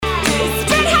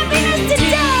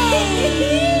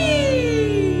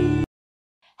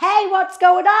Hey, what's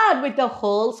going on with the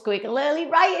whole Squiggle Early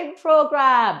Writing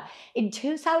Programme? In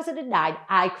 2009,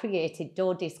 I created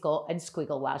Do Disco and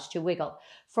Squiggle Whilst You Wiggle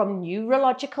from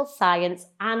neurological science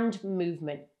and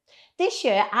movement. This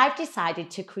year, I've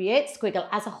decided to create Squiggle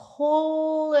as a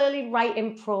whole early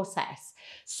writing process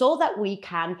so that we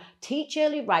can teach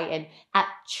early writing at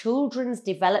children's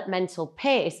developmental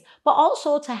pace, but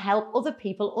also to help other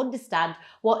people understand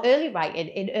what early writing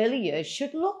in early years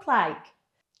should look like.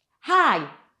 Hi,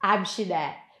 I'm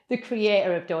Sinead, the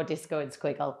creator of Do Disco and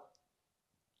Squiggle.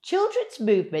 Children's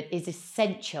movement is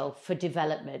essential for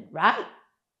development, right?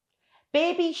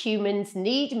 Baby humans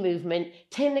need movement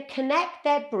to connect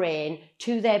their brain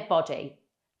to their body.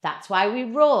 That's why we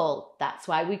roll, that's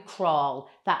why we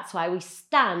crawl, that's why we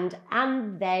stand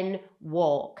and then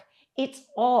walk. It's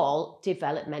all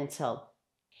developmental.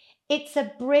 It's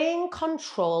a brain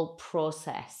control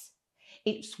process.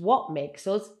 It's what makes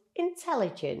us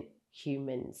intelligent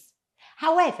humans.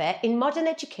 However, in modern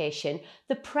education,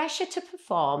 the pressure to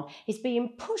perform is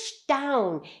being pushed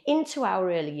down into our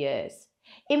early years.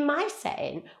 In my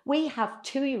setting, we have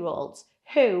 2-year-olds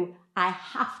who, I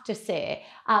have to say,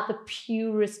 are the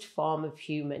purest form of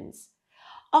humans.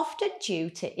 Often due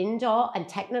to indoor and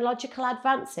technological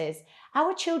advances,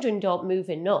 our children don't move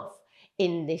enough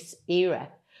in this era.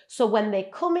 So when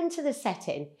they come into the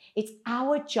setting, it's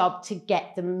our job to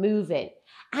get them moving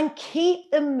and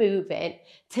keep them moving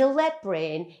till their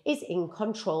brain is in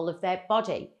control of their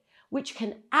body, which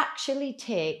can actually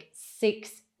take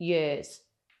 6 years.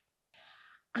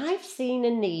 I've seen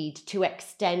a need to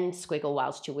extend Squiggle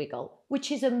Whilst You Wiggle, which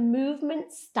is a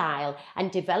movement style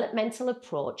and developmental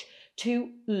approach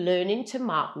to learning to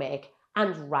mark make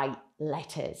and write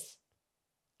letters.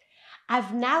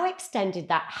 I've now extended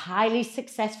that highly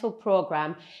successful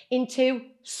programme into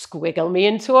Squiggle Me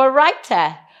Into a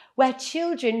Writer, where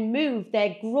children move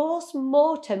their gross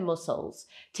motor muscles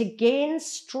to gain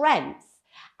strength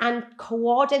and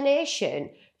coordination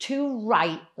to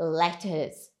write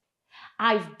letters.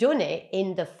 I've done it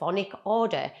in the phonic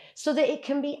order so that it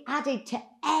can be added to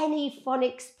any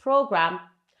phonics programme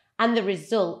and the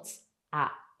results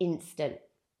are instant.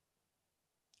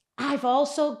 I've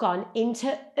also gone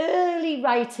into early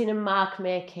writing and mark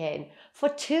making for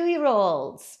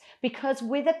 2-year-olds because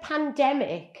with a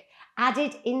pandemic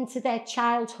added into their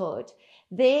childhood,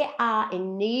 they are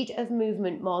in need of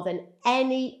movement more than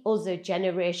any other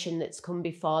generation that's come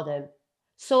before them.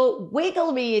 So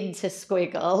Wiggle Me Into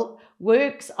Squiggle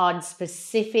works on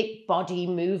specific body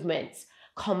movements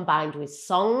combined with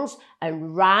songs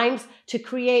and rhymes to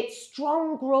create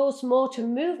strong gross motor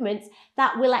movements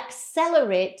that will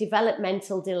accelerate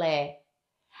developmental delay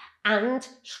and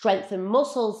strengthen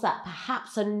muscles that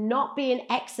perhaps are not being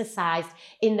exercised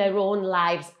in their own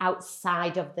lives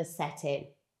outside of the setting.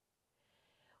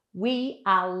 We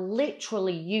are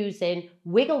literally using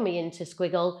Wiggle Me Into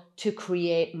Squiggle to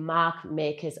create mark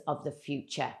makers of the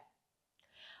future.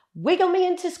 Wiggle Me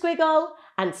Into Squiggle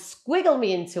and Squiggle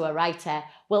Me Into a Writer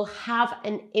will have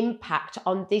an impact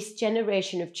on this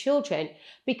generation of children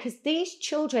because these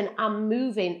children are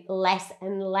moving less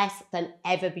and less than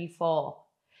ever before.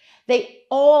 They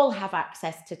all have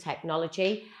access to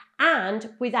technology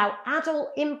and without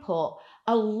adult input,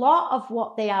 a lot of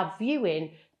what they are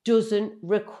viewing doesn't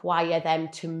require them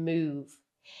to move.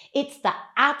 It's the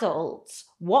adults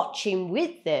watching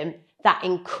with them that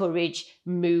encourage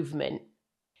movement.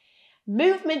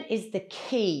 Movement is the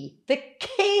key,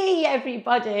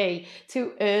 everybody,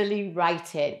 to early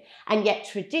writing. And yet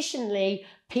traditionally,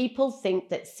 people think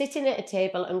that sitting at a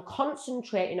table and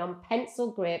concentrating on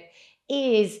pencil grip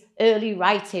is early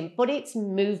writing, but it's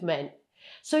movement.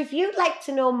 So if you'd like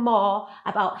to know more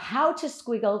about how to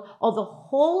squiggle or the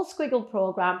whole Squiggle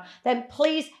programme, then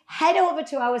please head over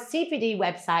to our CPD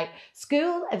website,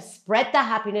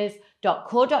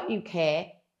 schoolofspreadthehappiness.co.uk.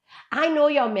 I know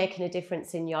you're making a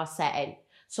difference in your setting.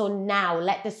 So now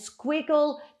let the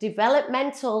Squiggle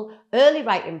Developmental Early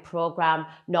Writing Programme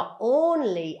not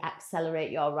only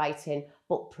accelerate your writing,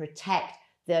 but protect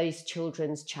those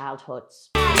children's childhoods.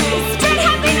 Spread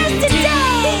happiness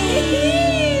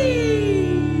today!